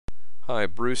Hi,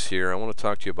 Bruce here. I want to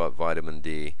talk to you about vitamin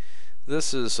D.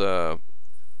 This is a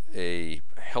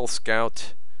Health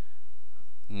Scout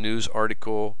news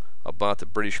article about the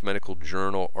British Medical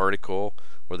Journal article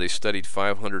where they studied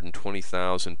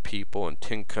 520,000 people in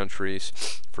 10 countries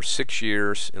for 6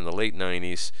 years in the late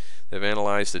 90s. They've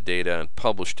analyzed the data and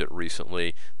published it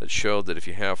recently that showed that if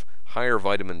you have higher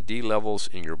vitamin D levels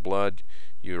in your blood,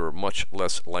 you're much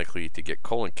less likely to get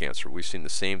colon cancer. We've seen the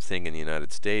same thing in the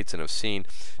United States and have seen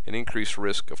an increased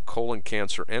risk of colon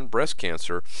cancer and breast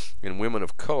cancer in women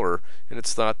of color, and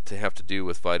it's thought to have to do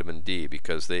with vitamin D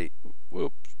because I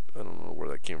don't know where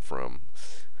that came from.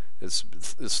 It's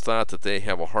thought that they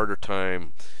have a harder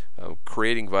time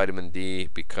creating vitamin D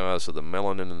because of the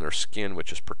melanin in their skin,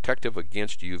 which is protective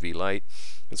against UV light,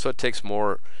 and so it takes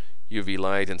more UV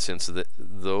light, and since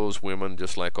those women,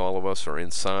 just like all of us, are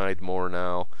inside more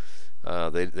now,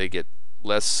 they get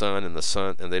less sun in the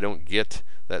sun, and they don't get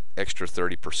that extra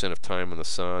 30% of time in the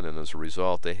sun, and as a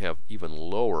result they have even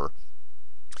lower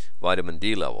vitamin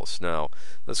D levels. Now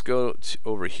let's go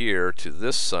over here to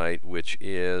this site, which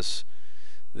is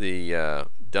the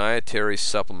dietary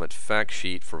supplement fact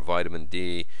sheet for vitamin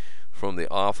D from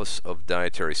the Office of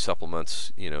Dietary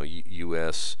Supplements,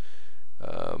 US,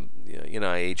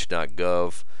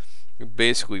 NIH.gov.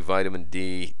 Basically, vitamin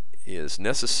D is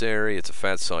necessary. It's a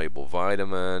fat-soluble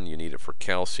vitamin. You need it for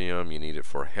calcium. You need it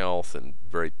for health in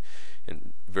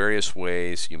various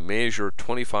ways. You measure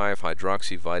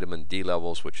 25-hydroxy vitamin D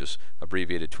levels, which is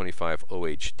abbreviated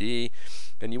 25-OHD,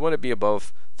 and you want to be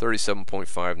above 37.5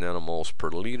 nanomoles per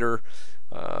liter.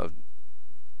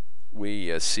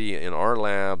 We see in our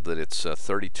lab that it's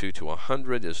 32 to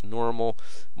 100 is normal.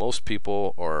 Most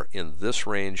people are in this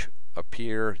range up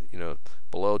here,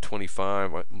 below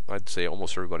 25. I'd say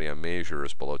almost everybody I measure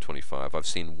is below 25. I've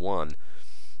seen one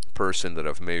person that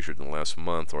I've measured in the last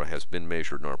month, or has been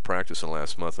measured in our practice in the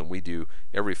last month, and we do,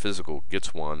 every physical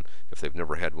gets one if they've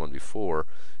never had one before,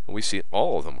 and we see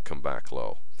all of them come back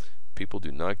low. People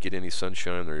do not get any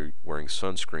sunshine. They're wearing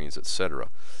sunscreens, etc.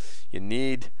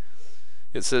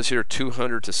 It says here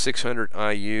 200 to 600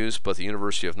 IUs, but the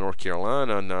University of North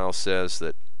Carolina now says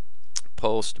that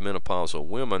postmenopausal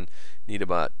women need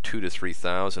about 2,000 to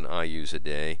 3,000 IUs a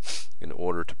day in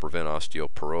order to prevent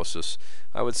osteoporosis.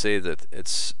 I would say that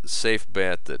it's a safe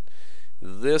bet that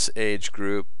this age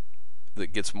group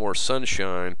that gets more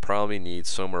sunshine probably needs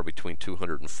somewhere between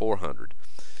 200 and 400.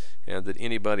 And that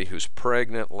anybody who's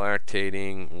pregnant,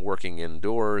 lactating, working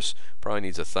indoors probably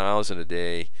needs 1,000 a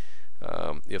day.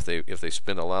 If they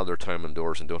spend a lot of their time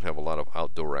indoors and don't have a lot of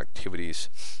outdoor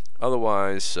activities.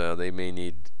 Otherwise, they may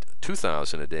need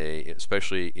 2,000 a day,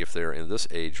 especially if they're in this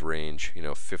age range,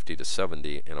 50 to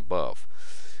 70 and above.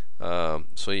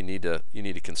 So you need to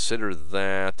consider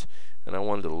that. And I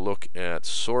wanted to look at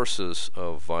sources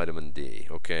of vitamin D.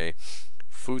 Okay,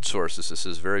 food sources. This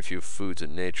is very few foods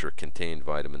in nature contain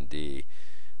vitamin D,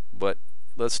 but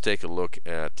let's take a look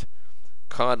at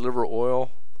cod liver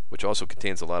oil, which also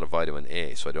contains a lot of vitamin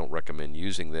A, so I don't recommend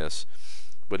using this,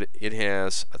 but it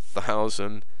has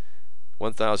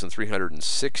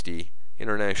 1,360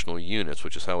 international units,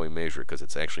 which is how we measure it, because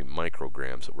it's actually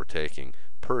micrograms that we're taking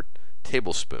per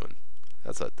tablespoon.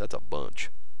 That's a bunch.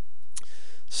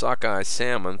 Sockeye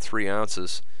salmon, 3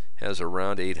 ounces, has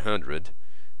around 800,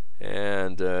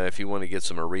 and if you want to get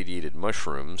some irradiated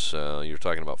mushrooms, you're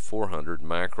talking about 400.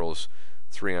 Mackerels,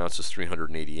 3 ounces,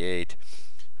 388.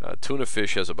 Tuna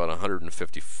fish has about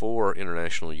 154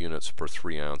 international units per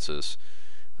 3 ounces.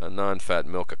 Non-fat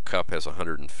milk, a cup, has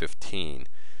 115.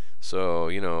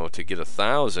 So, to get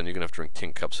 1,000, you're going to have to drink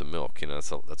 10 cups of milk.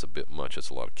 That's a bit much.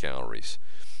 It's a lot of calories.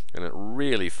 And it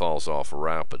really falls off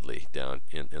rapidly down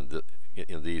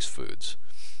in these foods.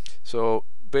 So,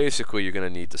 basically, you're going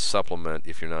to need to supplement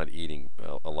if you're not eating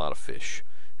a lot of fish.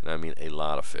 And I mean a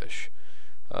lot of fish.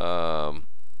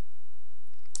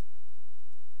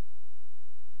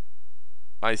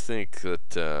 I think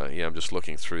that, I'm just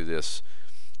looking through this.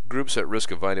 Groups at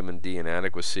risk of vitamin D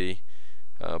inadequacy: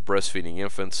 breastfeeding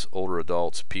infants, older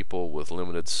adults, people with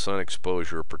limited sun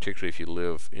exposure, particularly if you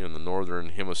live in the northern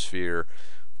hemisphere,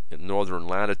 in northern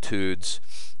latitudes.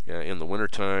 In the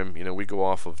wintertime, we go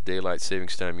off of daylight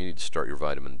savings time. You need to start your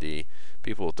vitamin D.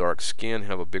 People with dark skin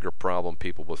have a bigger problem.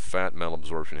 People with fat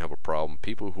malabsorption have a problem.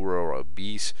 People who are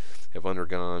obese, have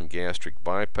undergone gastric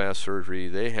bypass surgery,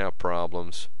 they have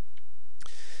problems.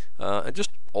 And just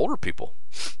older people,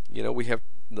 we have,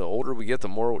 the older we get, the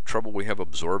more trouble we have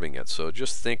absorbing it. So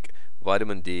just think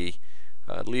vitamin D.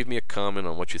 Leave me a comment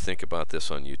on what you think about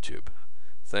this on YouTube.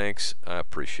 Thanks, I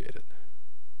appreciate it.